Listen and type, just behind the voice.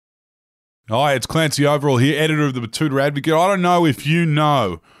Hi, it's Clancy Overall here, editor of the Betoota Advocate. I don't know if you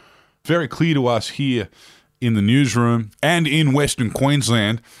know, very clear to us here in the newsroom and in Western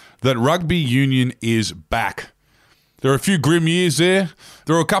Queensland, that rugby union is back. There are a few grim years there.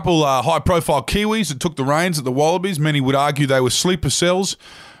 There were a couple high-profile Kiwis that took the reins at the Wallabies. Many would argue they were sleeper cells.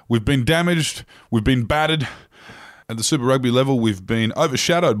 We've been damaged. We've been battered. At the Super Rugby level, we've been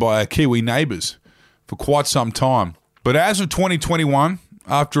overshadowed by our Kiwi neighbours for quite some time. But as of 2021,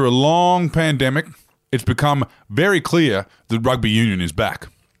 after a long pandemic, it's become very clear that rugby union is back.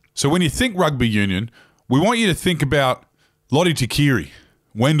 So when you think rugby union, we want you to think about Lottie Takiri,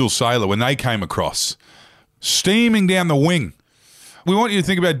 Wendell Saylor, when they came across, steaming down the wing. We want you to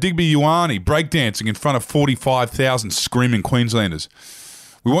think about Digby Ioane breakdancing in front of 45,000 screaming Queenslanders.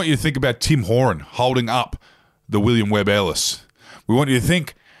 We want you to think about Tim Horan holding up the William Webb Ellis. We want you to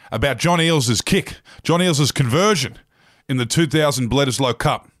think about John Eales' kick, John Eales' conversion in the 2000 Bledisloe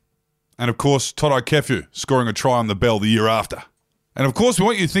Cup. And of course, Toto Kefu scoring a try on the bell the year after. And of course, we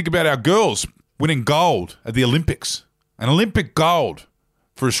want you to think about our girls winning gold at the Olympics. An Olympic gold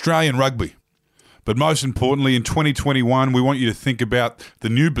for Australian rugby. But most importantly, in 2021, we want you to think about the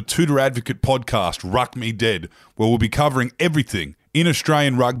new Betoota Advocate podcast, Ruck Me Dead, where we'll be covering everything in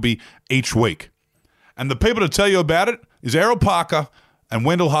Australian rugby each week. And the people to tell you about it is Errol Parker and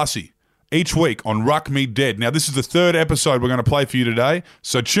Wendell Hussey each week on Ruck Me Dead. Now, this is the third episode we're going to play for you today,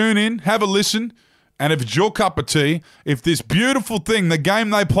 so tune in, have a listen, and if it's your cup of tea, if this beautiful thing, the game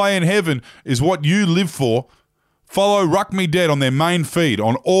they play in heaven, is what you live for, follow Ruck Me Dead on their main feed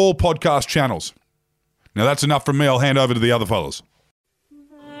on all podcast channels. Now, that's enough from me. I'll hand over to the other fellas.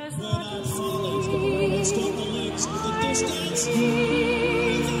 Barrett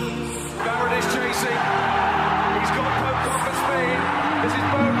is chasing. He's got Pocock at speed. This is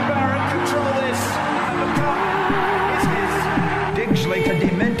Bowden Barrett. Control this. And the cup is his. Digs like a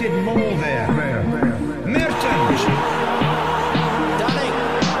demented mole there. Merton. Dunning.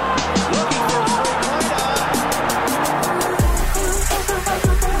 Looking for a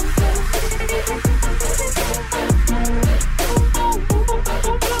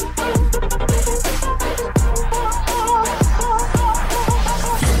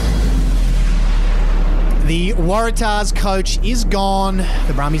The Waratahs coach is gone.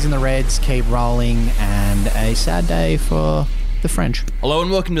 The Brumbies and the Reds keep rolling, and a sad day for the French. Hello and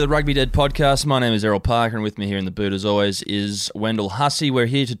welcome to the Rugby Dead podcast. My name is Errol Parker, and with me here in the booth as always is Wendell Hussey. We're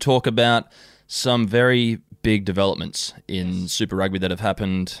here to talk about some very big developments in Super Rugby that have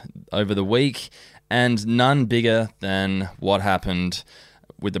happened over the week, and none bigger than what happened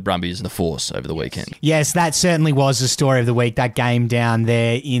with the Brumbies and the Force over the weekend. Yes, that certainly was the story of the week, that game down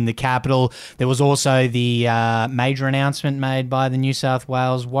there in the capital. There was also the major announcement made by the New South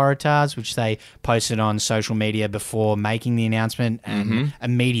Wales Waratahs, which they posted on social media before making the announcement, and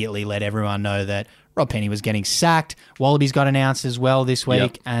immediately let everyone know that Rob Penny was getting sacked. Wallabies got announced as well this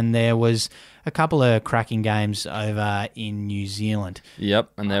week, and there was a couple of cracking games over in New Zealand.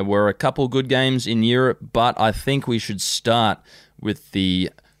 Yep, and there were a couple good games in Europe, but I think we should start with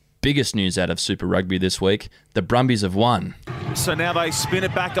the biggest news out of Super Rugby this week. The Brumbies have won. So now they spin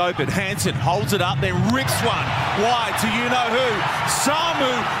it back open. Hansen holds it up, then rips one wide to you-know-who.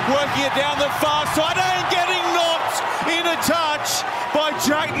 Samu working it down the far side and getting knocked in a touch by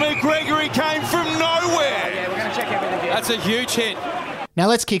Jack McGregor. He came from nowhere. Yeah, we're going to check everything. That's a huge hit. Now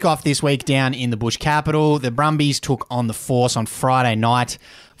let's kick off this week down in the Bush capital. The Brumbies took on the Force on Friday night,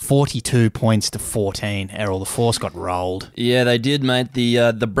 42 points to 14. Errol, the Force got rolled. Yeah, they did, mate.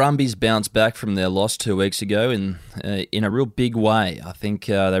 The Brumbies bounced back from their loss 2 weeks ago in a real big way. I think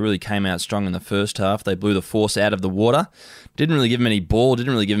they really came out strong in the first half. They blew the Force out of the water. Didn't really give them any ball.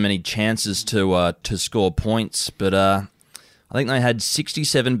 Didn't really give them any chances to score points. But I think they had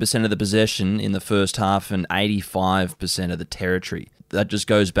 67% of the possession in the first half and 85% of the territory. That just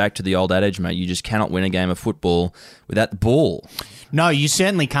goes back to the old adage, mate. You just cannot win a game of football without the ball. No, you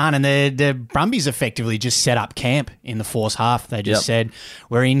certainly can't. And the Brumbies effectively just set up camp in the Force half. They just said,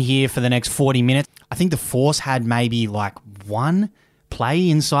 we're in here for the next 40 minutes. I think the Force had maybe like one play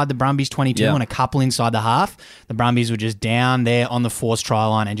inside the Brumbies 22 and a couple inside the half. The Brumbies were just down there on the Force try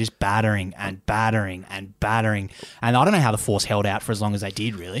line and just battering and battering and battering. And I don't know how the Force held out for as long as they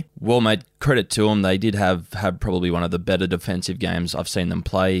did, really. Well, mate, credit to them. They did have probably one of the better defensive games I've seen them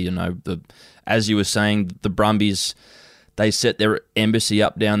play. You know, as you were saying, the Brumbies, they set their embassy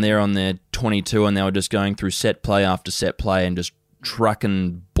up down there on their 22 and they were just going through set play after set play and just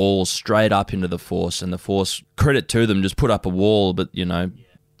trucking balls straight up into the Force. And the Force, credit to them, just put up a wall, but, you know,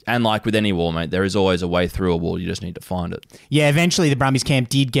 And like with any wall, mate, there is always a way through a wall. You just need to find it. Yeah, eventually the Brumbies camp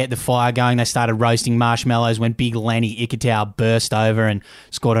did get the fire going. They started roasting marshmallows when big Lenny Ikitau burst over and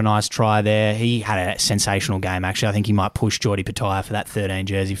scored a nice try there. He had a sensational game, actually. I think he might push Geordie Petaia for that 13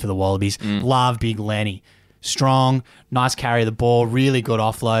 jersey for the Wallabies. Love big Lenny. Strong, nice carry of the ball, really good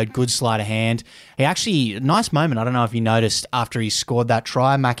offload, good sleight of hand. He actually, nice moment, I don't know if you noticed, after he scored that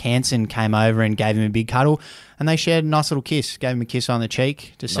try, Mac Hansen came over and gave him a big cuddle, and they shared a nice little kiss, gave him a kiss on the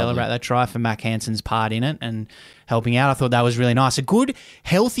cheek to celebrate that try for Mac Hansen's part in it and helping out. I thought that was really nice. A good,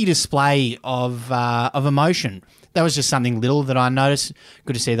 healthy display of emotion. That was just something little that I noticed.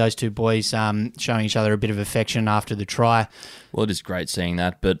 Good to see those two boys showing each other a bit of affection after the try. Well, it is great seeing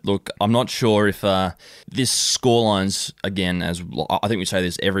that. But look, I'm not sure if this scoreline's, again, as I think we say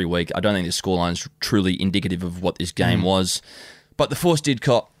this every week, I don't think this scoreline's truly indicative of what this game was. But the Force did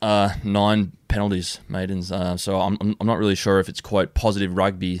cop 9 penalties, maidens. So I'm not really sure if it's quite positive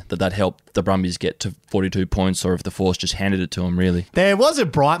rugby that helped the Brumbies get to 42 points, or if the Force just handed it to them, really. There was a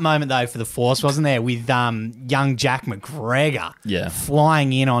bright moment, though, for the Force, wasn't there, with young Jack McGregor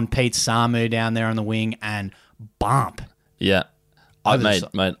flying in on Pete Samu down there on the wing and bump. Yeah.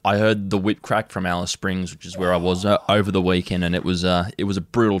 Mate, I heard the whip crack from Alice Springs, which is where I was over the weekend, and it was a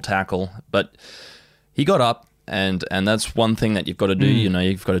brutal tackle. But he got up. And that's one thing that you've got to do. You know,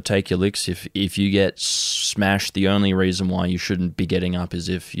 you've got to take your licks. If you get smashed, the only reason why you shouldn't be getting up is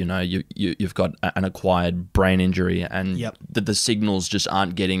if you've got an acquired brain injury, and the signals just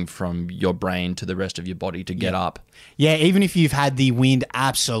aren't getting from your brain to the rest of your body to get up. Yeah, even if you've had the wind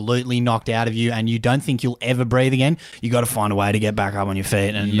absolutely knocked out of you and you don't think you'll ever breathe again, you got to find a way to get back up on your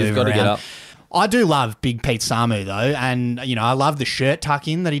feet and you've move got around. to get up. I do love big Pete Samu, though, and, I love the shirt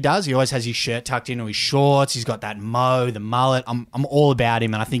tuck-in that he does. He always has his shirt tucked into his shorts. He's got that the mullet. I'm all about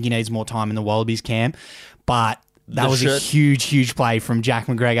him, and I think he needs more time in the Wallabies camp. But that was a huge, huge play from Jack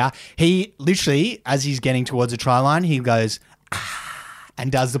McGregor. He literally, as he's getting towards the try line, he goes,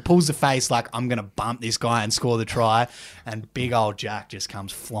 and pulls the face like, I'm going to bump this guy and score the try. And big old Jack just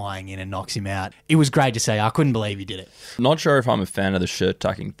comes flying in and knocks him out. It was great to see. I couldn't believe he did it. Not sure if I'm a fan of the shirt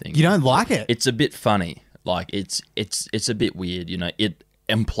tucking thing. You don't like it? It's a bit funny. Like, it's a bit weird. It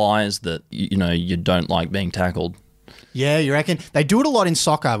implies that, you don't like being tackled. Yeah, you reckon? They do it a lot in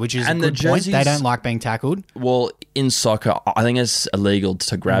soccer, which is a good point. They don't like being tackled. Well, in soccer, I think it's illegal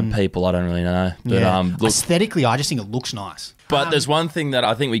to grab people. I don't really know. But, look, aesthetically, I just think it looks nice. But there's one thing that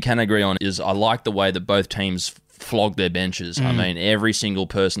I think we can agree on is I like the way that both teams flogged their benches. I mean, every single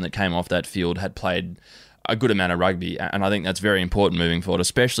person that came off that field had played a good amount of rugby, and I think that's very important moving forward,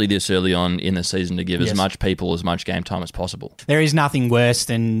 especially this early on in the season, to give as much people as much game time as possible. There is nothing worse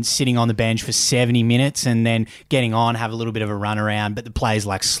than sitting on the bench for 70 minutes and then getting on, have a little bit of a run around, but the play's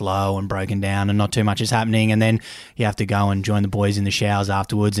like slow and broken down and not too much is happening, and then you have to go and join the boys in the showers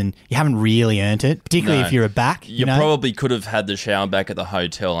afterwards, and you haven't really earned it, particularly if you're a back. You probably could have had the shower back at the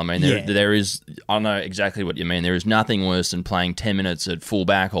hotel. I mean, there is, I know exactly what you mean. There is nothing worse than playing 10 minutes at full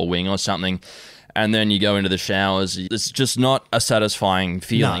back or wing or something, and then you go into the showers. It's just not a satisfying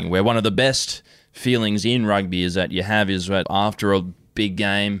feeling. Where one of the best feelings in rugby is that after a big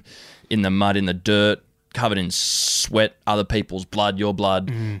game, in the mud, in the dirt, covered in sweat, other people's blood, your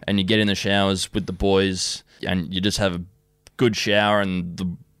blood, and you get in the showers with the boys and you just have a good shower,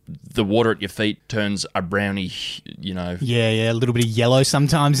 and the water at your feet turns a brownie, Yeah, a little bit of yellow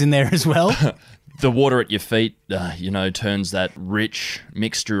sometimes in there as well. The water at your feet, turns that rich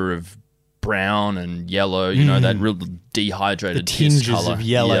mixture of brown and yellow, that real dehydrated the tinges colour of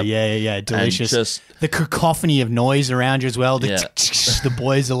yellow. Yep. Delicious. And just the cacophony of noise around you as well. The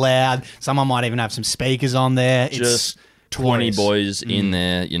boys are loud. Someone might even have some speakers on there. Just 20 boys in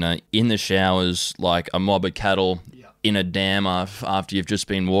there, in the showers like a mob of cattle in a dam after you've just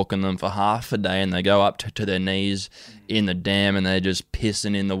been walking them for half a day, and they go up to their knees in the dam and they're just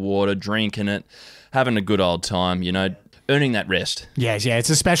pissing in the water, drinking it, having a good old time, earning that rest. Yeah, it's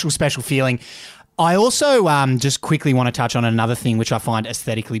a special, special feeling. I also just quickly want to touch on another thing which I find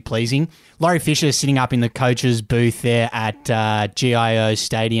aesthetically pleasing. Laurie Fisher sitting up in the coach's booth there at GIO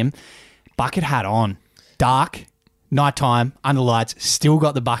Stadium, bucket hat on, dark, nighttime, under lights, still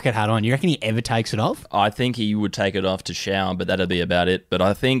got the bucket hat on. You reckon he ever takes it off? I think he would take it off to shower, but that'd be about it. But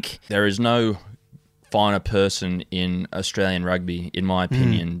I think there is no finer person in Australian rugby, in my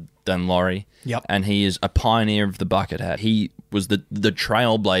opinion, than Laurie. Yep. And he is a pioneer of the bucket hat. He was the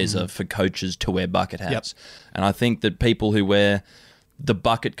trailblazer for coaches to wear bucket hats. Yep. And I think that people who wear the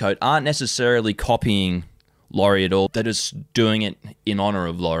bucket coat aren't necessarily copying Laurie at all. They're just doing it in honour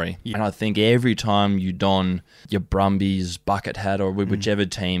of Laurie. Yep. And I think every time you don your Brumbies bucket hat or with whichever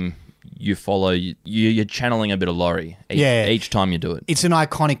team you follow, you're channeling a bit of Laurie each time you do it. It's an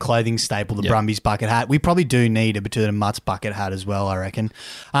iconic clothing staple, the Brumbies bucket hat. We probably do need a Betoota Mutts bucket hat as well, I reckon.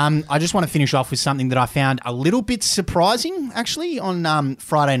 I just want to finish off with something that I found a little bit surprising, actually, on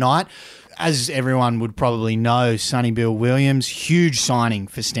Friday night. As everyone would probably know, Sonny Bill Williams, huge signing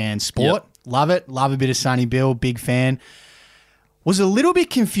for Stan Sport. Yep. Love it. Love a bit of Sonny Bill. Big fan. Was a little bit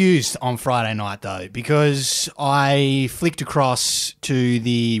confused on Friday night, though, because I flicked across to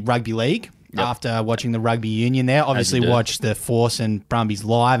the rugby league after watching the rugby union there. Obviously watched the Force and Brumbies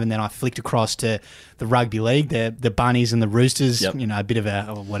live, and then I flicked across to the rugby league, the Bunnies and the Roosters, you know, I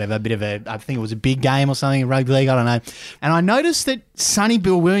think it was a big game or something in rugby league, I don't know. And I noticed that Sonny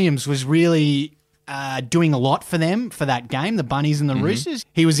Bill Williams was really doing a lot for them for that game, the Bunnies and the Roosters.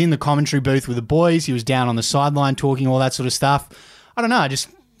 He was in the commentary booth with the boys. He was down on the sideline talking all that sort of stuff. I don't know. I just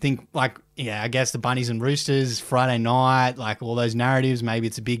think, like, I guess the Bunnies and Roosters, Friday night, like all those narratives, maybe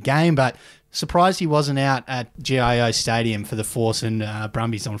it's a big game, but surprised he wasn't out at GIO Stadium for the Force and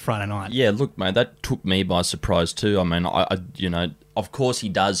Brumbies on Friday night. Yeah, look, mate, that took me by surprise too. I mean, I you know, of course he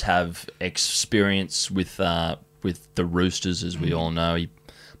does have experience with the Roosters, as we all know. He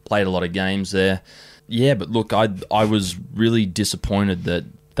played a lot of games there. Yeah, but look, I was really disappointed that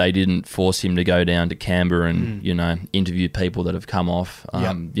they didn't force him to go down to Canberra and, you know, interview people that have come off.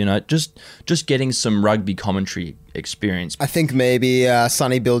 You know, just getting some rugby commentary experience. I think maybe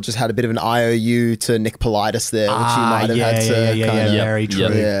Sonny Bill just had a bit of an IOU to Nick Politis there, which he might have had to kind of... Very true.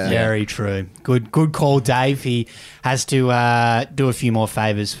 Very true. Good call, Dave. He has to do a few more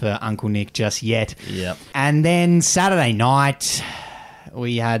favours for Uncle Nick just yet. Yep. And then Saturday night,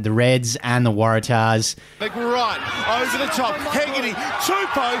 we had the Reds and the Waratahs. Right, over the top, Hegarty,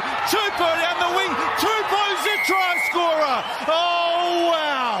 Tupou down the wing, Tupou's the try scorer. Oh,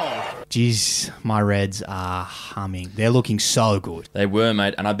 wow. Jeez, my Reds are humming. They're looking so good. They were,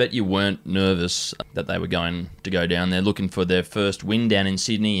 mate, and I bet you weren't nervous that they were going to go down there looking for their first win down in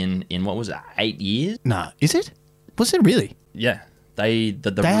Sydney in what was it, 8 years? No, is it? Was it really? Yeah. They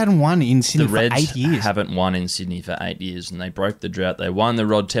hadn't won in Sydney for 8 years. The Reds haven't won in Sydney for 8 years, and they broke the drought. They won the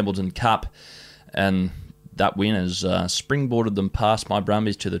Rod Templeton Cup, and that win has springboarded them past my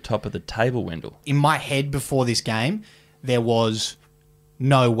Brumbies to the top of the table, Wendell. In my head before this game, there was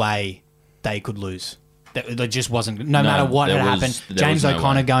no way they could lose. There just wasn't. No matter what had happened, James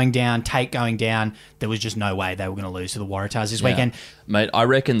O'Connor going down, Tate going down, there was just no way they were going to lose to the Waratahs this weekend. Mate, I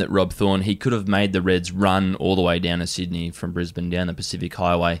reckon that Rob Thorne, he could have made the Reds run all the way down to Sydney from Brisbane down the Pacific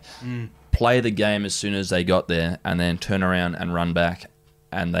Highway, play the game as soon as they got there, and then turn around and run back,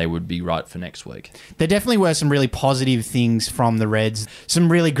 and they would be right for next week. There definitely were some really positive things from the Reds.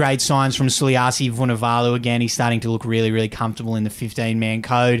 Some really great signs from Suliasi Vunivalu again. He's starting to look really, really comfortable in the 15-man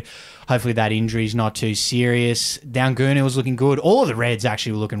code. Hopefully that injury's not too serious. Daunguna was looking good. All of the Reds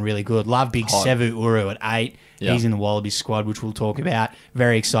actually were looking really good. Love big Sevu Uru at 8. Yep. He's in the Wallabies squad, which we'll talk about.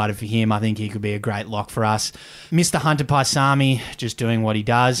 Very excited for him. I think he could be a great lock for us. Mr. Hunter Paisami just doing what he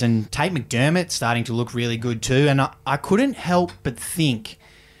does. And Tate McDermott starting to look really good too. And I couldn't help but think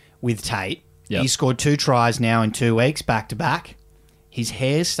with Tate, he scored 2 tries now in 2 weeks, back-to-back. His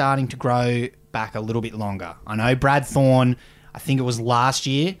hair's starting to grow back a little bit longer. I know Brad Thorne, I think it was last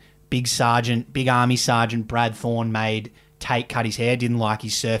year, big Army Sergeant Brad Thorne made Tate cut his hair, didn't like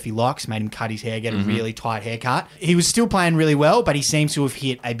his surfy locks, made him cut his hair, get a really tight haircut. He was still playing really well, but he seems to have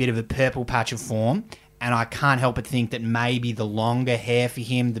hit a bit of a purple patch of form. And I can't help but think that maybe the longer hair for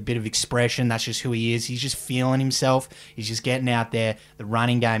him, the bit of expression, that's just who he is. He's just feeling himself. He's just getting out there. The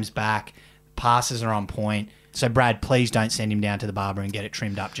running game's back. Passes are on point. So, Brad, please don't send him down to the barber and get it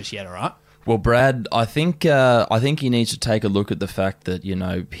trimmed up just yet, all right? Well, Brad, I think he needs to take a look at the fact that, you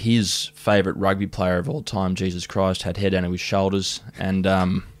know, his favourite rugby player of all time, Jesus Christ, had hair down to his shoulders. And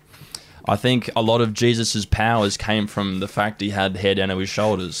I think a lot of Jesus's powers came from the fact he had hair down to his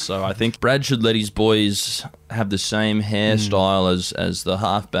shoulders. So I think Brad should let his boys have the same hairstyle as the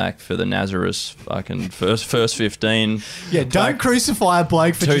halfback for the Nazareth fucking first 15. Yeah, don't crucify a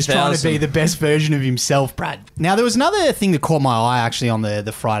bloke for just trying to be the best version of himself, Brad. Now, there was another thing that caught my eye actually on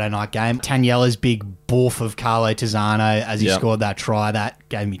the Friday night game. Taniela's big boof of Carlo Tizzano as he scored that try. That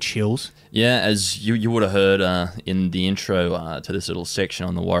gave me chills. Yeah, as you would have heard in the intro to this little section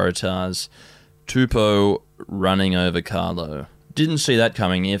on the Waratahs, Tupou running over Carlo. Didn't see that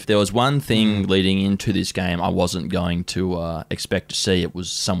coming. If there was one thing leading into this game I wasn't going to expect to see, it was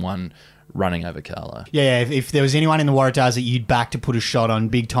someone running over Carlo. Yeah, if there was anyone in the Waratahs that you'd back to put a shot on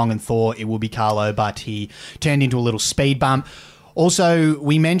Big Tong and Thor, it would be Carlo, but he turned into a little speed bump. Also,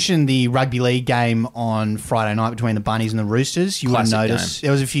 we mentioned the rugby league game on Friday night between the Bunnies and the Roosters. You would have Classic noticed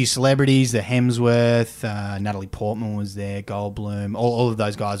there was a few celebrities. The Hemsworth, Natalie Portman was there, Goldblum, all of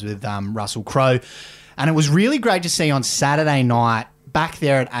those guys with Russell Crowe. And it was really great to see on Saturday night, back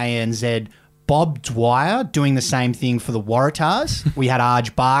there at ANZ, Bob Dwyer doing the same thing for the Waratahs. We had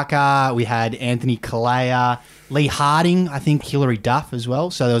Arj Barker, we had Anthony Kalea, Lee Harding, I think Hilary Duff as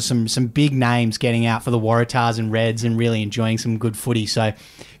well. So there was some big names getting out for the Waratahs and Reds and really enjoying some good footy. So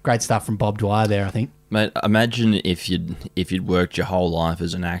great stuff from Bob Dwyer there, I think. Mate, imagine if you'd worked your whole life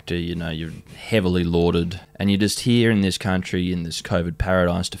as an actor, you're heavily lauded, and you're just here in this country, in this COVID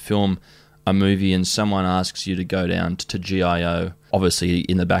paradise, to film a movie, and someone asks you to go down to GIO, obviously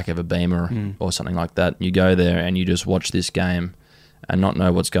in the back of a Beamer or something like that. You go there and you just watch this game and not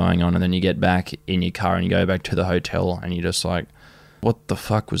know what's going on, and then you get back in your car and you go back to the hotel and you're just like, what the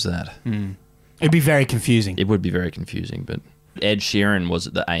fuck was that? It'd be very confusing. It would be very confusing, but Ed Sheeran was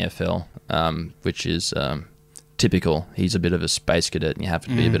at the AFL, which is typical. He's a bit of a space cadet, and you have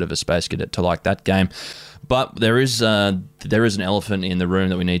to be a bit of a space cadet to like that game. But there is an elephant in the room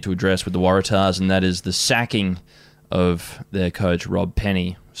that we need to address with the Waratahs, and that is the sacking of their coach, Rob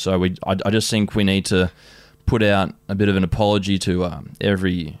Penny. So I just think we need to put out a bit of an apology to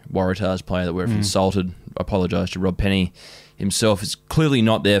every Waratahs player that we've insulted. Apologise to Rob Penny himself. It's clearly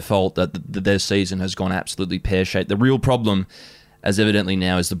not their fault that their season has gone absolutely pear-shaped. The real problem, as evidently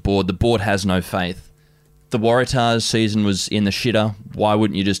now, is the board. The board has no faith. The Waratahs season was in the shitter. Why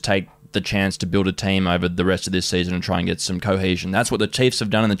wouldn't you just take the chance to build a team over the rest of this season and try and get some cohesion? That's what the Chiefs have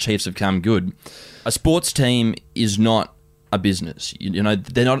done, and the Chiefs have come good. A sports team is not a business.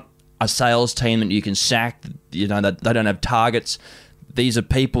 They're not a sales team that you can sack. That they don't have targets. These are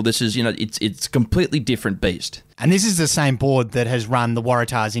people. This is, it's a completely different beast. And this is the same board that has run the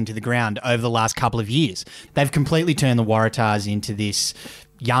Waratahs into the ground over the last couple of years. They've completely turned the Waratahs into this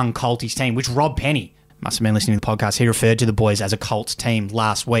young Colties team, which Rob Penny must have been listening to the podcast. He referred to the boys as a Colts team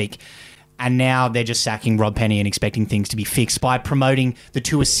last week. And now they're just sacking Rob Penny and expecting things to be fixed by promoting the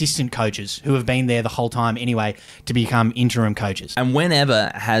two assistant coaches who have been there the whole time anyway to become interim coaches. And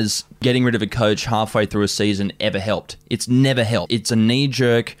whenever has getting rid of a coach halfway through a season ever helped? It's never helped. It's a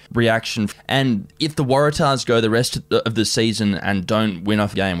knee-jerk reaction. And if the Waratahs go the rest of the season and don't win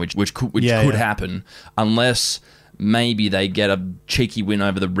off a game, which could happen, unless maybe they get a cheeky win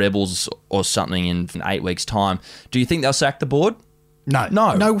over the Rebels or something in 8 weeks' time, do you think they'll sack the board? No.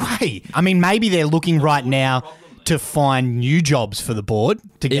 No way. I mean, maybe they're looking right now to find new jobs for the board,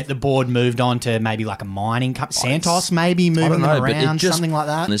 to get the board moved on to maybe like a mining company. Santos maybe moving them around, something like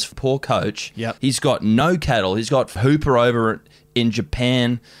that. This poor coach, he's got no cattle. He's got Hooper over in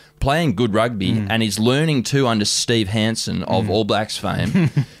Japan playing good rugby, and he's learning too under Steve Hansen of All Blacks fame.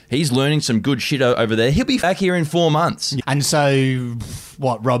 He's learning some good shit over there. He'll be back here in 4 months. And so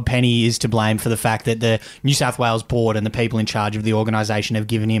Rob Penny is to blame for the fact that the New South Wales board and the people in charge of the organisation have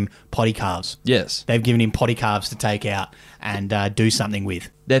given him potty calves. Yes. They've given him potty calves to take out and do something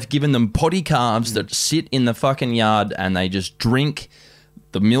with. They've given them potty calves that sit in the fucking yard and they just drink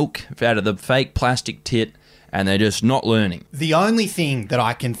the milk out of the fake plastic tit, and they're just not learning. The only thing that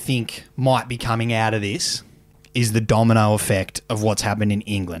I can think might be coming out of this is the domino effect of what's happened in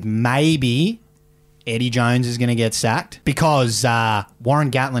England. Maybe Eddie Jones is going to get sacked because Warren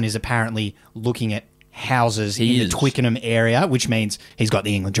Gatlin is apparently looking at houses in the Twickenham area, which means he's got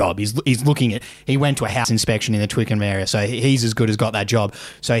the England job. He's looking at... He went to a house inspection in the Twickenham area, so he's as good as got that job.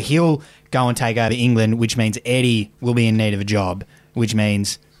 So he'll go and take over England, which means Eddie will be in need of a job, which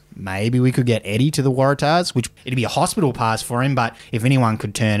means... Maybe we could get Eddie to the Waratahs, which it'd be a hospital pass for him, but if anyone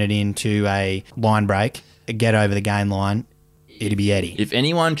could turn it into a line break, get over the game line, it'd be Eddie. If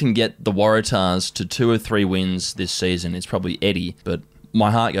anyone can get the Waratahs to 2 or 3 wins this season, it's probably Eddie. But my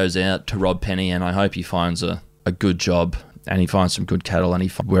heart goes out to Rob Penny, and I hope he finds a good job and he finds some good cattle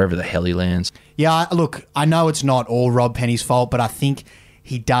and wherever the hell he lands. Yeah, look, I know it's not all Rob Penny's fault, but I think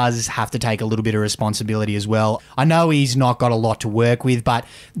he does have to take a little bit of responsibility as well. I know he's not got a lot to work with, but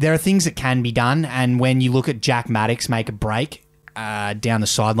there are things that can be done. And when you look at Jack Maddox make a break down the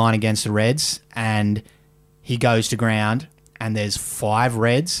sideline against the Reds, and he goes to ground, and there's 5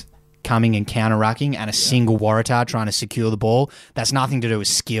 Reds coming and counter-rucking and a single Waratah trying to secure the ball, that's nothing to do with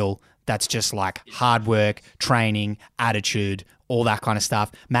skill. That's just like hard work, training, attitude, all that kind of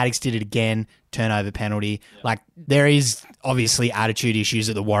stuff. Maddox did it again, turnover penalty. Like, there is obviously attitude issues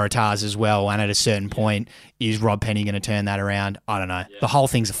at the Waratahs as well, and at a certain point, is Rob Penny going to turn that around? I don't know. The whole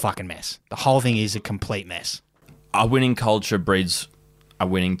thing's a fucking mess. The whole thing is a complete mess. A winning culture breeds a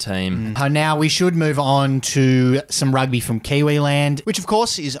winning team. Now we should move on to some rugby from Kiwiland, which of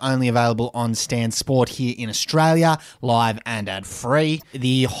course is only available on Stan Sport here in Australia, live and ad-free.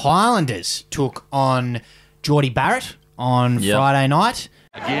 The Highlanders took on Geordie Barrett on Friday night.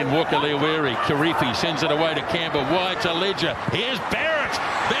 Again, Walker Leaweri, Karifi sends it away to Campbell, wide to Ledger. Here's Barrett.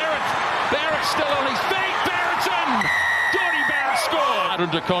 Barrett still on his feet. Barrett's in. Geordie Barrett scored.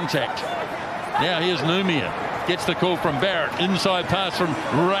 Under contact. Now here's Numia. Gets the call from Barrett. Inside pass from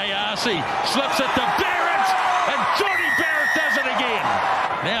Ray Arcee. Slips it to Barrett. And Geordie Barrett does it again.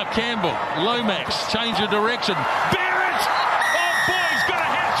 Now Campbell. Lomax. Change of direction. Barrett. Oh boy, he's got a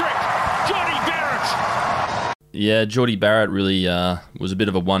hat-trick. Geordie Barrett. Yeah, Geordie Barrett really was a bit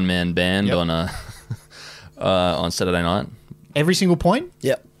of a one-man band on Saturday night. Every single point?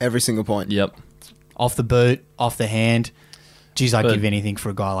 Yep, every single point. Yep. Off the boot, off the hand. Geez, I'd give anything for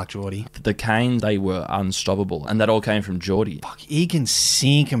a guy like Geordie. The Canes, they were unstoppable, and that all came from Geordie. Fuck, he can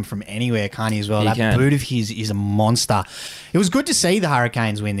sink him from anywhere, can't he, as well? He That can. boot of his is a monster. It was good to see the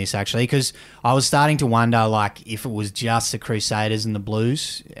Hurricanes win this, actually, because I was starting to wonder, like, if it was just the Crusaders and the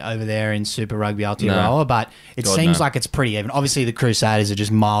Blues over there in Super Rugby Aotearoa, but it seems like it's pretty even. Obviously, the Crusaders are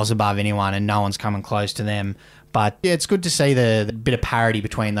just miles above anyone, and no one's coming close to them. But yeah, it's good to see the bit of parity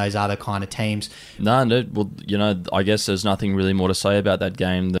between those other kind of teams. No, well, I guess there's nothing really more to say about that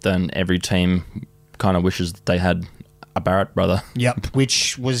game than every team kind of wishes that they had a Barrett brother. Yep,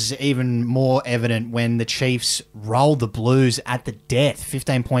 which was even more evident when the Chiefs rolled the Blues at the death,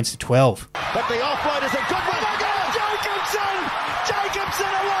 15 points to 12. But the offload is a good one. Look at Jacobson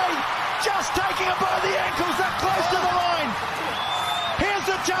away! Just taking it by the ankles, that close to the line. Here's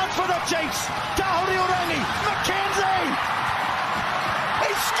the chance for the Chiefs. Tahori Orangi, McKenzie!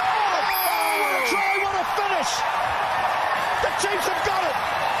 He scored! Oh, what a try, what a finish! The Chiefs have got it!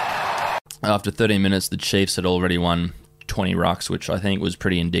 After 13 minutes, the Chiefs had already won 20 rucks, which I think was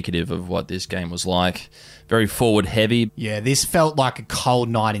pretty indicative of what this game was like. Very forward heavy. Yeah, this felt like a cold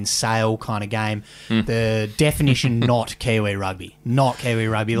night in Sale kind of game. The definition, not Kiwi rugby. Not Kiwi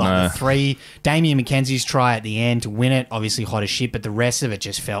rugby. Like the three, Damien McKenzie's try at the end to win it, obviously hot as shit, but the rest of it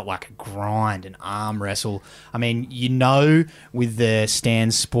just felt like a grind, an arm wrestle. I mean, with the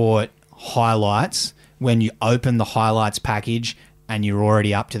Stan Sport highlights, when you open the highlights package and you're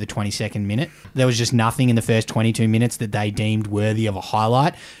already up to the 22nd minute. There was just nothing in the first 22 minutes that they deemed worthy of a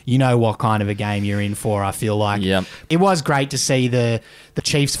highlight. You know what kind of a game you're in for, I feel like. Yep. It was great to see the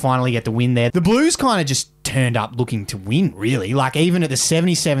Chiefs finally get the win there. The Blues kind of just turned up looking to win, really. Like, even at the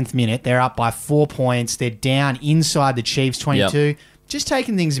 77th minute, they're up by 4 points. They're down inside the Chiefs 22. Yep. Just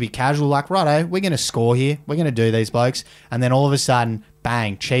taking things a bit casual, like, righto, we're going to score here. We're going to do these blokes. And then all of a sudden,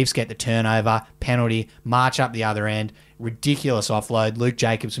 bang, Chiefs get the turnover, penalty, march up the other end, ridiculous offload. Luke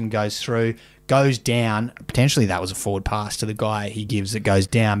Jacobson goes through, goes down. Potentially that was a forward pass to the guy he gives that goes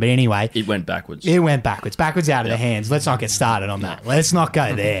down. But anyway. It went backwards. Backwards out of the hands. Let's not get started on that. Let's not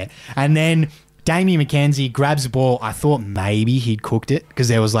go there. And then Damien McKenzie grabs the ball. I thought maybe he'd cooked it because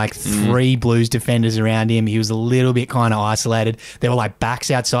there was like three Blues defenders around him. He was a little bit kind of isolated. There were like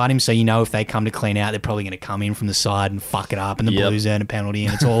backs outside him, so you know if they come to clean out, they're probably going to come in from the side and fuck it up, and the Blues earn a penalty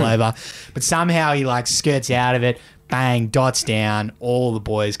and it's all over. But somehow he like skirts out of it. Bang, dots down. All the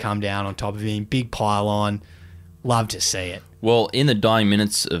boys come down on top of him. Big pylon. Love to see it. Well, in the dying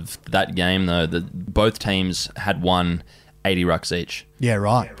minutes of that game, though, both teams had won 80 rucks each. Yeah,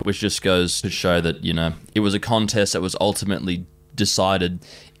 right. Which just goes to show that, it was a contest that was ultimately decided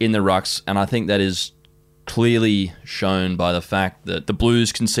in the rucks, and I think that is clearly shown by the fact that the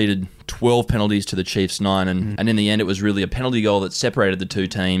Blues conceded 12 penalties to the Chiefs 9, and in the end it was really a penalty goal that separated the two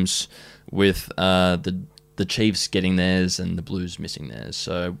teams, with the Chiefs getting theirs and the Blues missing theirs.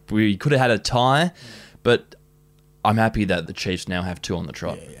 So we could have had a tie, but I'm happy that the Chiefs now have 2 on the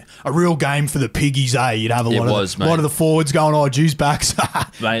trot. Yeah. A real game for the piggies, eh? You'd have a lot of the forwards going, oh, juice backs,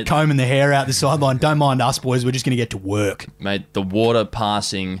 combing the hair out the sideline. Don't mind us, boys. We're just going to get to work. Mate, the water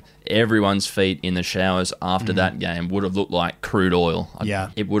passing everyone's feet in the showers after that game would have looked like crude oil. Yeah.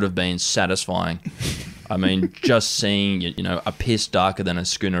 It would have been satisfying. I mean, just seeing, a piss darker than a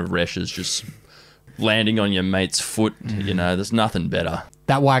schooner of Reshes just landing on your mate's foot, there's nothing better.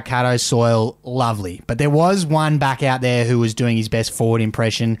 That Waikato soil, lovely. But there was one back out there who was doing his best forward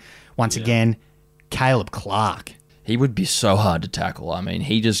impression. Once again, Caleb Clark. He would be so hard to tackle. I mean,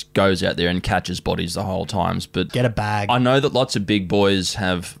 he just goes out there and catches bodies the whole times. But get a bag. I know that lots of big boys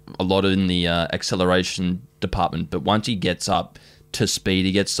have a lot in the acceleration department, but once he gets up to speed,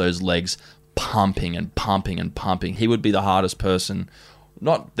 he gets those legs pumping and pumping and pumping. He would be the hardest person.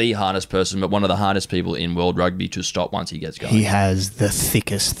 Not the hardest person, but one of the hardest people in world rugby to stop once he gets going. He has the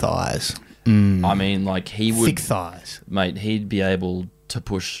thickest thighs. I mean, like he would... Thick thighs. Mate, he'd be able to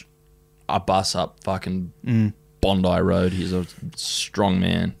push a bus up fucking Bondi Road. He's a strong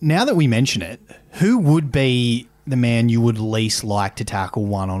man. Now that we mention it, who would be the man you would least like to tackle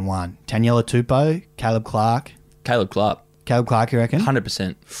one-on-one? Taniela Tupou? Caleb Clark? Caleb Clark. Caleb Clark, you reckon?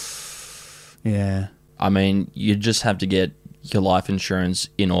 100%. Yeah. I mean, you just have to get your life insurance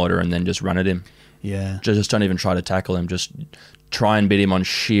in order and then just run at him. Yeah. Just don't even try to tackle him. Just try and beat him on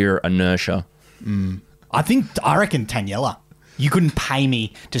sheer inertia. I reckon Taniela. You couldn't pay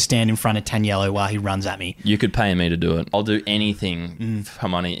me to stand in front of Taniela while he runs at me. You could pay me to do it. I'll do anything for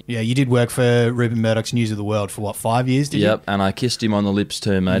money. Yeah, you did work for Rupert Murdoch's News of the World for, 5 years, did you? Yep, and I kissed him on the lips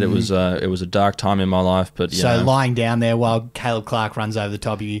too, mate. It was a dark time in my life, but So lying down there while Caleb Clark runs over the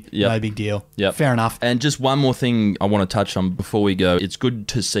top of you, no big deal. Yep. Fair enough. And just one more thing I want to touch on before we go. It's good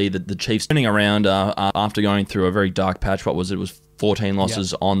to see that the Chiefs turning around after going through a very dark patch. What was it? It was 14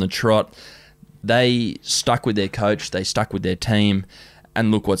 losses on the trot. They stuck with their coach. They stuck with their team.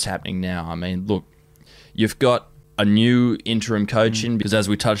 And look what's happening now. I mean, look, you've got a new interim coach in because, as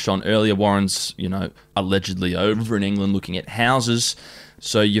we touched on earlier, Warren's, allegedly over in England looking at houses.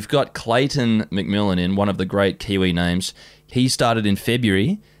 So you've got Clayton McMillan in, one of the great Kiwi names. He started in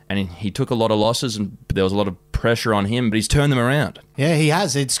February and he took a lot of losses and there was a lot of pressure on him, but he's turned them around. Yeah, he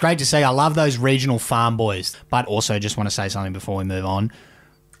has. It's great to see. I love those regional farm boys. But also just want to say something before we move on.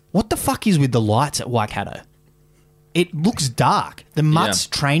 What the fuck is with the lights at Waikato? It looks dark. The Mutts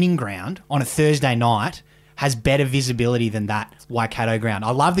training ground on a Thursday night has better visibility than that Waikato ground.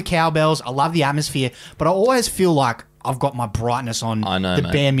 I love the cowbells. I love the atmosphere. But I always feel like I've got my brightness on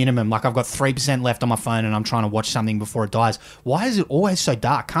bare minimum. Like I've got 3% left on my phone and I'm trying to watch something before it dies. Why is it always so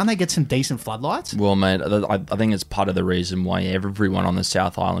dark? Can't they get some decent floodlights? Well, mate, I think it's part of the reason why everyone on the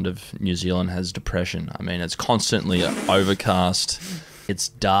South Island of New Zealand has depression. I mean, it's constantly overcast. It's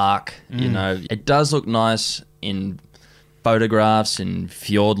dark. It does look nice in photographs in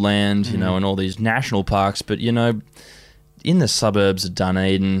Fjordland, and all these national parks, but in the suburbs of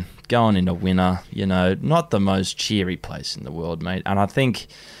Dunedin, going into winter, not the most cheery place in the world, mate. And I think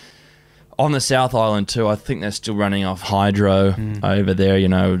on the South Island too, I think they're still running off hydro over there,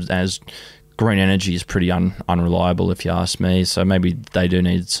 as green energy is pretty unreliable, if you ask me. So maybe they do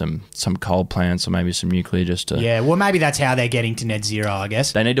need some coal plants or maybe some nuclear just to... Yeah, well, maybe that's how they're getting to net zero, I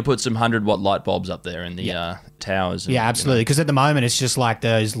guess. They need to put some 100-watt light bulbs up there in the towers. Yeah, absolutely. Because at the moment, it's just like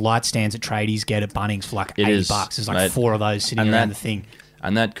those light stands that tradies get at Bunnings for like $80. There's like 4 of those sitting around the thing.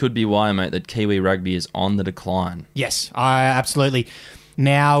 And that could be why, mate, that Kiwi rugby is on the decline. Yes, absolutely.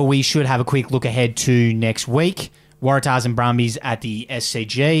 Now we should have a quick look ahead to next week. Waratahs and Brumbies at the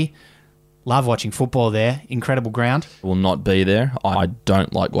SCG. Love watching football there. Incredible ground. Will not be there. I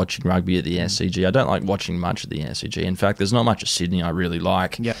don't like watching rugby at the SCG. I don't like watching much at the SCG. In fact, there's not much of Sydney I really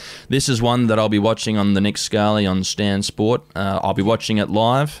like. Yep. This is one that I'll be watching on the Nick Scully on Stan Sport. I'll be watching it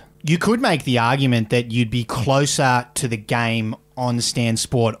live. You could make the argument that you'd be closer to the game on Stan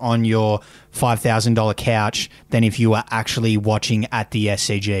Sport on your $5,000 couch than if you were actually watching at the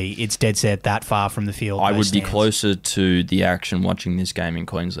SCG. It's dead set that far from the field. I would be closer to the action watching this game in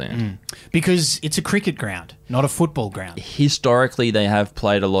Queensland. Because it's a cricket ground, not a football ground. Historically, they have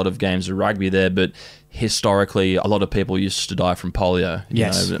played a lot of games of rugby there, but historically, a lot of people used to die from polio.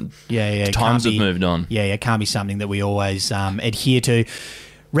 Yes. Times have moved on. Yeah, it can't be something that we always adhere to.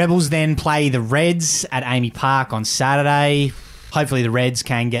 Rebels then play the Reds at Amy Park on Saturday. Hopefully the Reds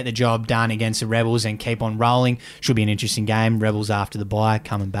can get the job done against the Rebels and keep on rolling. Should be an interesting game. Rebels after the bye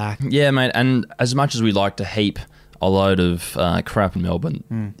coming back. Yeah, mate. And as much as we like to heap a load of crap in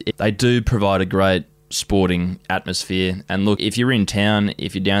Melbourne, they do provide a great sporting atmosphere. And look, if you're in town,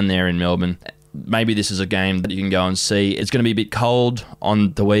 if you're down there in Melbourne, maybe this is a game that you can go and see. It's going to be a bit cold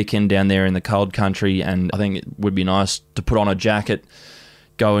on the weekend down there in the cold country, and I think it would be nice to put on a jacket,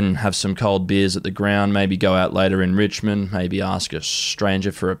 go and have some cold beers at the ground, maybe go out later in Richmond, maybe ask a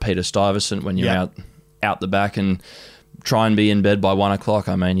stranger for a Peter Stuyvesant when you're out the back, and try and be in bed by 1 o'clock.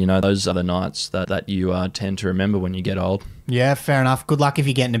 I mean, those are the nights that you tend to remember when you get old. Yeah, fair enough. Good luck if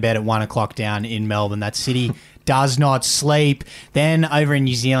you're getting to bed at 1 o'clock down in Melbourne. That city does not sleep. Then over in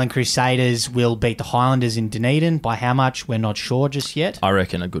New Zealand, Crusaders will beat the Highlanders in Dunedin. By how much? We're not sure just yet. I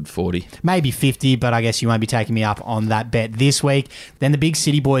reckon a good 40. Maybe 50, but I guess you won't be taking me up on that bet this week. Then the big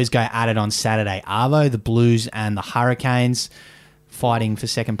city boys go at it on Saturday. Arvo, the Blues and the Hurricanes fighting for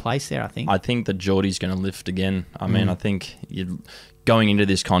second place there, I think. I think the Geordie's going to lift again. I mean, I think going into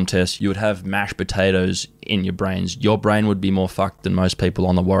this contest, you would have mashed potatoes in your brains. Your brain would be more fucked than most people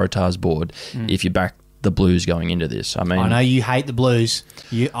on the Waratahs board if you back the Blues going into this. I mean, I know you hate the Blues.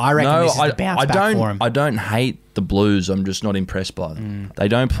 I reckon this is the bounce back for them. I don't hate the Blues. I'm just not impressed by them. They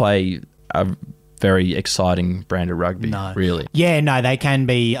don't play a very exciting brand of rugby, really. Yeah, no, they can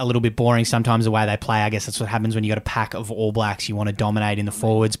be a little bit boring sometimes the way they play. I guess that's what happens when you got a pack of All Blacks. You want to dominate in the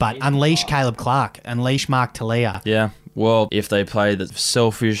forwards, but unleash Caleb Clark, unleash Mark Talia. Yeah, well, if they play the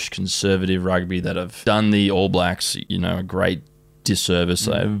selfish, conservative rugby that have done the All Blacks, a great disservice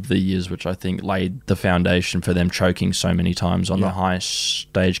over the years, which I think laid the foundation for them choking so many times on the highest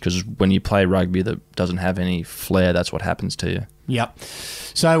stage, because when you play rugby that doesn't have any flair, that's what happens to you. Yep.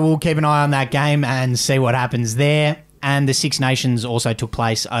 So we'll keep an eye on that game and see what happens there. And the Six Nations also took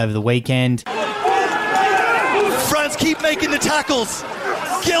place over the weekend. France keep making the tackles.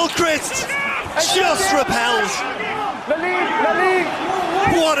 Gilchrist just repels.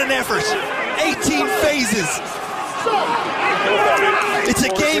 What an effort. 18 phases. It's a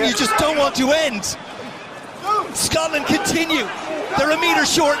game you just don't want to end. Scotland continue. They're a metre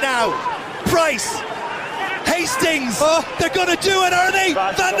short now. Price. Hastings. They're going to do it, are they?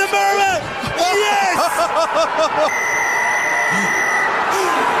 Van der Merwe. Yes!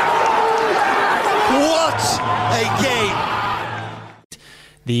 What a game.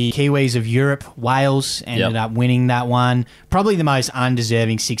 The Kiwis of Europe, Wales, ended up winning that one. Probably the most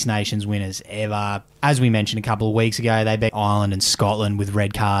undeserving Six Nations winners ever. As we mentioned a couple of weeks ago, they beat Ireland and Scotland with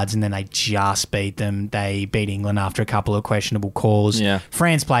red cards, and then they just beat them. They beat England after a couple of questionable calls. Yeah.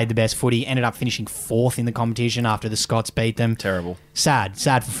 France played the best footy, ended up finishing 4th in the competition after the Scots beat them. Terrible. Sad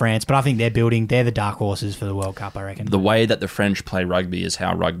for France, but I think they're the dark horses for the World Cup, I reckon. The way that the French play rugby is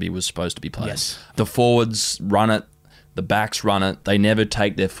how rugby was supposed to be played. Yes. The forwards run it, the backs run it. They never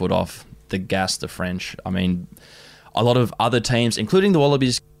take their foot off the gas, the French. I mean, a lot of other teams, including the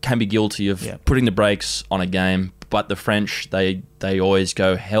Wallabies, can be guilty of putting the brakes on a game. But the French, they always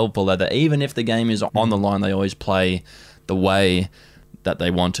go hell for leather. Even if the game is on the line, they always play the way that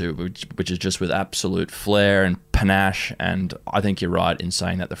they want to, which is just with absolute flair and panache. And I think you're right in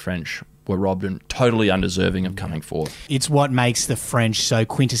saying that the French were robbed and totally undeserving of coming forward. It's what makes the French so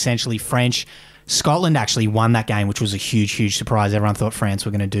quintessentially French. Scotland actually won that game, which was a huge, huge surprise. Everyone thought France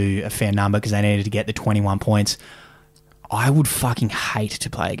were going to do a fair number because they needed to get the 21 points. I would fucking hate to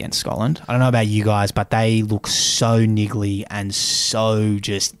play against Scotland. I don't know about you guys, but they look so niggly and so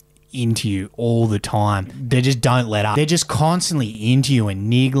just into you all the time. They just don't let up. They're just constantly into you and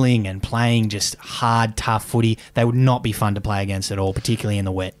niggling and playing just hard, tough footy. They would not be fun to play against at all, particularly in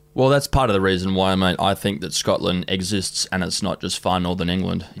the wet. Well, that's part of the reason why, mate, I think that Scotland exists, and it's not just far northern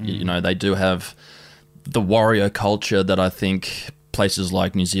England. They do have the warrior culture that I think places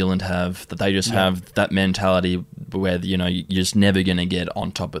like New Zealand have, that they just have that mentality where, you're just never going to get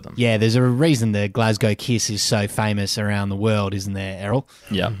on top of them. Yeah, there's a reason the Glasgow Kiss is so famous around the world, isn't there, Errol?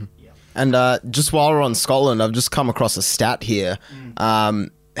 Yeah. And just while we're on Scotland, I've just come across a stat here.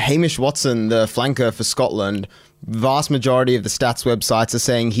 Hamish Watson, the flanker for Scotland, vast majority of the stats websites are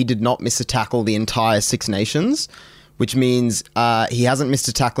saying he did not miss a tackle the entire Six Nations, which means he hasn't missed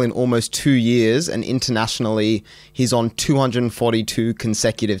a tackle in almost 2 years, and internationally he's on 242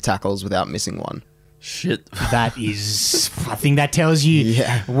 consecutive tackles without missing one. Shit. That is, I think that tells you,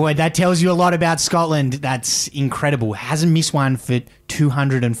 that tells you a lot about Scotland. That's incredible. Hasn't missed one for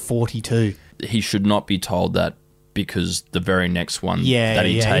 242. He should not be told that, because the very next one that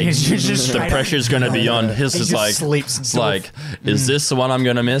he takes, the pressure's going to be on. His is like, is this the one I'm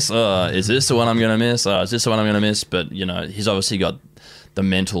going to miss? Is this the one I'm going to miss? Is this the one I'm going to miss? But, he's obviously got the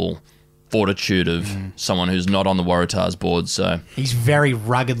mental fortitude of someone who's not on the Waratahs board. So he's very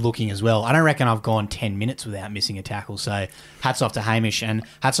rugged looking as well. I don't reckon I've gone 10 minutes without missing a tackle. So hats off to Hamish, and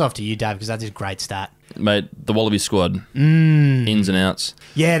hats off to you, Dave, because that's a great stat. Mate, the Wallaby squad, ins and outs.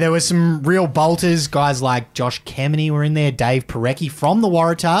 Yeah, there were some real bolters. Guys like Josh Kemeny were in there, Dave Parecki from the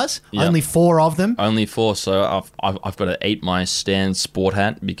Waratahs. Yep. Only 4 of them. Only 4, so I've got to eat my Stan sport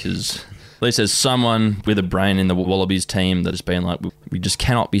hat, because at least there's someone with a brain in the Wallabies team that has been like, we just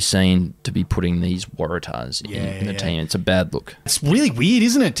cannot be seen to be putting these Waratahs in the team. It's a bad look. It's really weird,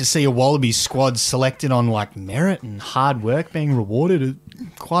 isn't it, to see a Wallabies squad selected on like merit and hard work being rewarded.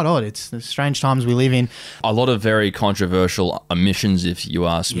 Quite odd. It's the strange times we live in. A lot of very controversial omissions, if you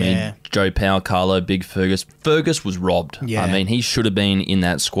ask me. Joe Powell, Carlo, Big Fergus. Fergus was robbed. Yeah. I mean, he should have been in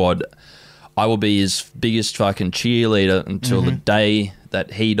that squad. I will be his biggest fucking cheerleader until the day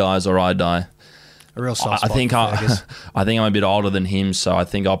that he dies or I die. A real soft spot I think I'm a bit older than him, so I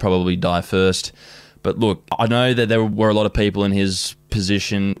think I'll probably die first. But look, I know that there were a lot of people in his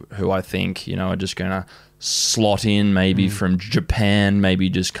position who I think, are just going to slot in maybe from Japan, maybe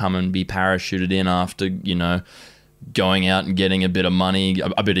just come and be parachuted in after, going out and getting a bit of money,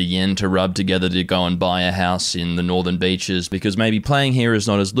 a bit of yen to rub together to go and buy a house in the northern beaches, because maybe playing here is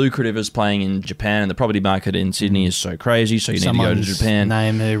not as lucrative as playing in Japan, and the property market in Sydney is so crazy, so you need to go to Japan.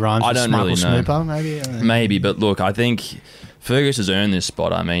 Name who rhymes with don't really know. Smooper, maybe? Maybe, but look, I think Fergus has earned this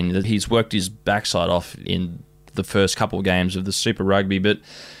spot. I mean, he's worked his backside off in the first couple of games of the Super Rugby, but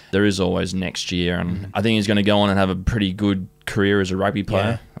there is always next year, and I think he's going to go on and have a pretty good career as a rugby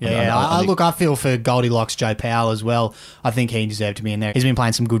player. I feel for Goldilocks Joe Powell as well. I think he deserved to be in there. He's been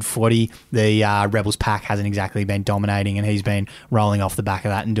playing some good footy. The Rebels pack hasn't exactly been dominating, and he's been rolling off the back of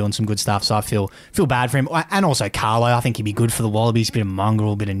that and doing some good stuff. So I feel bad for him. And also Carlo, I think he'd be good for the Wallabies. A bit of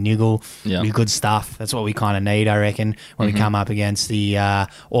mongrel, a bit of niggle, be good stuff. That's what we kind of need, I reckon, when we come up against the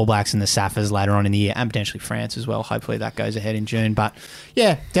All Blacks and the Saffers later on in the year, and potentially France as well. Hopefully that goes ahead in June. But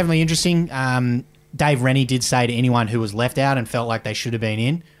yeah, definitely interesting. Dave Rennie did say to anyone who was left out and felt like they should have been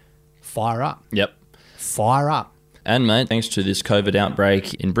in, fire up. Yep. Fire up. And, mate, thanks to this COVID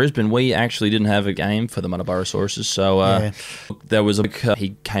outbreak in Brisbane, we actually didn't have a game for the Muttaburrasauruses. So there was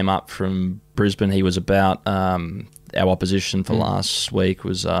he came up from Brisbane. He was about our opposition for last week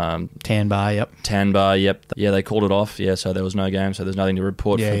was Tanbar, yep. Tanbar, yep. Yeah, they called it off. Yeah, so there was no game, so there's nothing to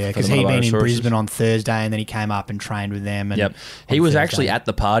report for because he'd been in Brisbane on Thursday, and then he came up and trained with them. And he was actually at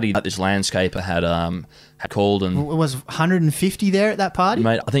the party that this landscaper had called, and it was 150 there at that party.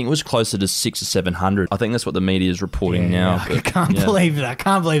 Mate, I think it was closer to 600 or 700. I think that's what the media is reporting now. I can't believe that. I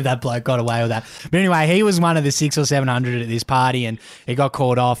can't believe that bloke got away with that. But anyway, he was one of the 600 or 700 at this party, and he got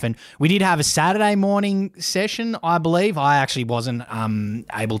called off. And we did have a Saturday morning session, I believe. I actually wasn't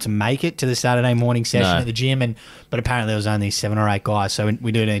able to make it to the Saturday morning session at the gym, but apparently there was only 7 or 8 guys. So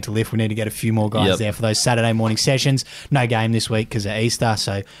we do need to lift. We need to get a few more guys there for those Saturday morning sessions. No game this week because of Easter,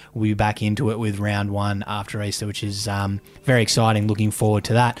 so we'll be back into it with round 1 after Easter, which is very exciting. Looking forward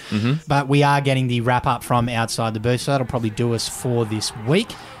to that. But we are getting the wrap up from outside the booth, so that'll probably do us for this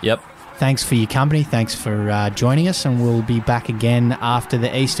week. Yep. Thanks for your company. Thanks for joining us, and we'll be back again after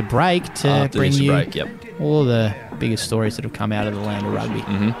the Easter break to bring you all the biggest stories that have come out of the land of rugby.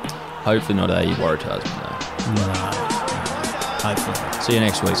 Hopefully not a Waratahs. No. Hopefully. See you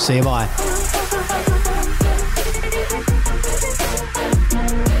next week. See you, bye.